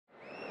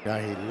Yeah,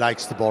 he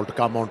likes the ball to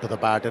come onto the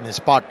bat, and his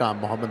partner,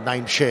 Mohammad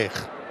Naim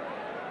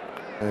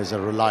is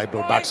a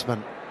reliable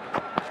batsman.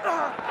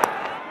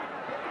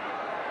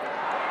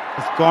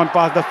 It's gone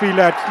past the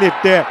fielder, had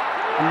slipped there,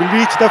 and will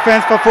reach the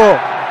fence for 4.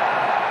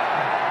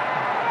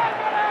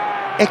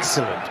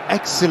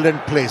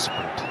 Excellent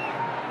placement.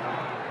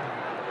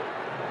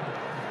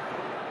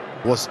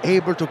 Was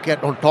able to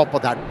get on top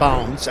of that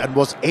bounce and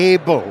was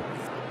able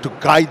to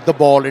guide the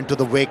ball into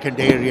the vacant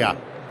area.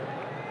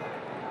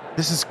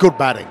 This is good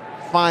batting,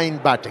 fine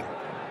batting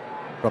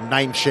from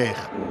Naim Sheikh.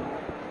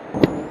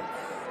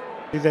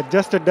 He's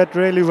adjusted that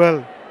really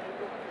well,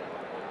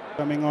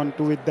 coming on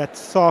to with that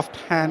soft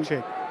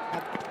handshake.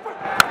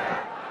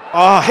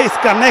 Oh, he's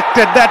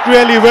connected that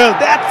really well.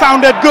 That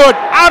sounded good.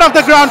 Out of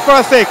the ground for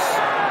a 6.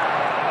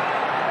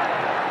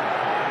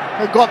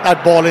 He got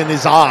that ball in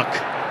his arc.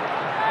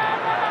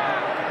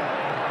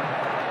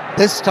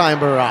 This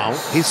time around,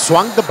 he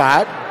swung the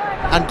bat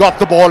and got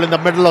the ball in the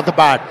middle of the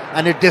bat,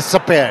 and it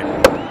disappeared.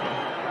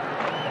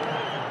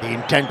 The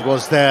intent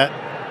was there.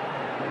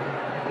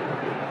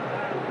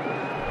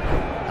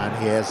 And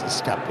he has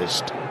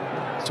established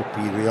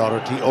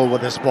superiority over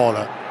this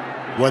bowler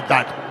with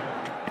that.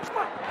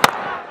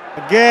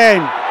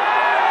 Again.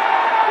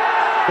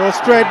 Goes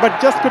straight,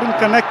 but just couldn't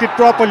connect it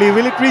properly.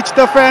 Will it reach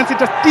the fence?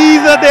 It's a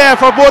teaser there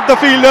for both the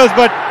fielders,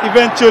 but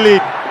eventually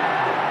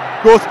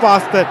goes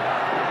past it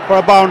for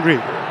a boundary.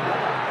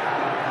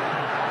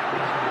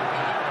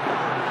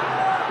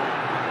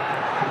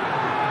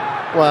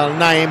 Well,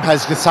 Naim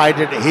has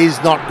decided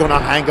he's not going to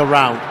hang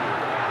around.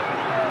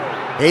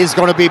 He's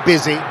going to be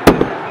busy.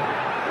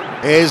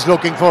 He's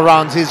looking for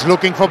runs. He's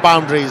looking for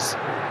boundaries.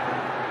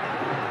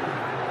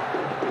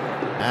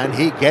 And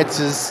he gets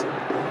his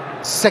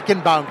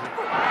second boundary.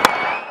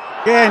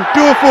 Again,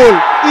 2 full.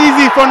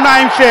 Easy for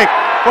Naim Sheikh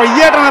for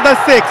yet another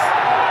 6.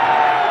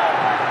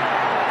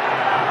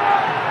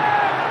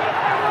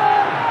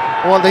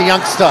 Well, the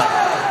youngster,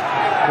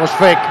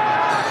 Mushfiq,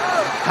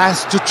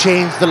 has to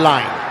change the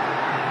line.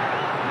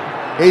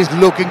 He's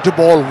looking to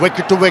bowl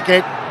wicket to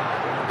wicket,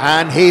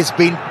 and he's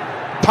been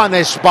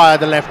punished by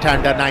the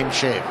left-hander Naim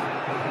Sheikh.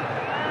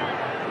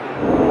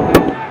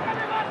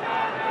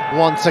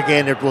 Once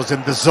again, it was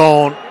in the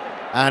zone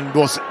and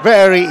was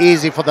very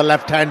easy for the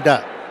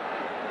left-hander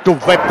to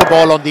whip the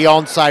ball on the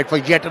onside for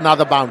yet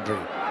another boundary.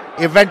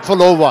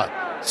 Eventful over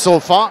so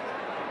far.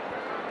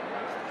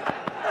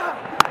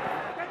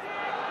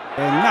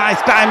 A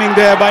nice timing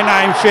there by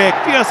Naim Sheikh,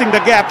 piercing the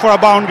gap for a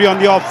boundary on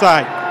the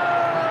offside.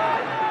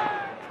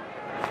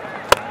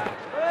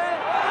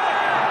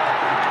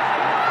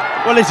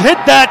 Well, he's hit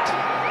that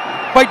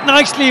quite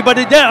nicely, but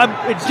it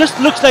just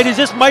looks like he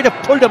just might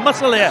have pulled a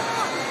muscle here.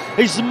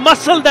 He's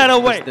muscled that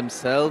away.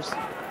 Themselves.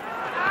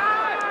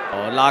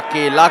 Oh,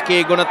 lucky,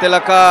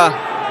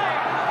 Gunatilaka.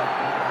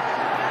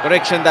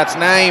 Correction, that's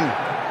Naim.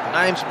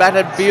 Naim's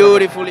batted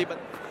beautifully. But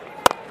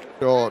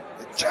sure,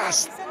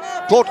 just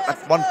thought at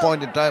one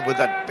point in time with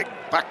that big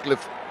back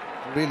lift,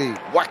 really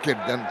whack it,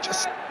 then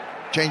just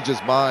changed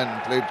his mind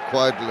and played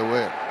quietly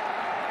away.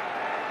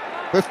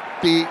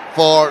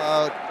 54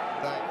 out.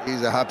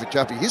 He's a happy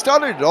chappy. He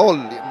started it all in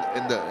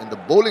the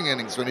bowling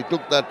innings when he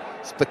took that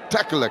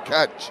spectacular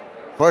catch.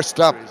 First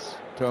up in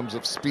terms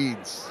of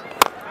speeds.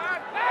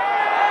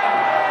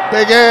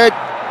 Big hit.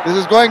 This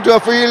is going to a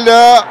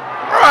fielder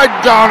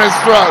right down his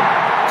throat.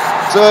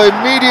 So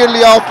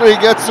immediately after he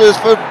gets to his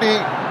 50.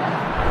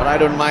 But I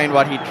don't mind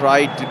what he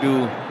tried to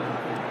do.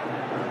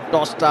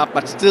 Tossed up,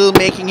 but still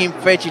making him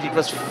fetch it. It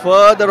was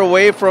further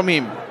away from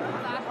him.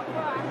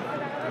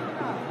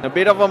 A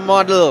bit of a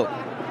model.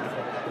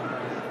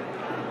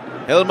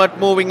 Helmet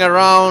moving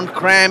around,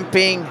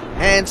 cramping,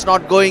 hands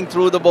not going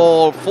through the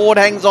ball. Ford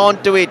hangs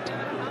on to it,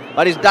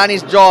 but he's done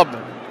his job.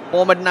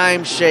 Mohammad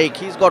Naim Sheikh,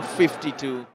 he's got 52.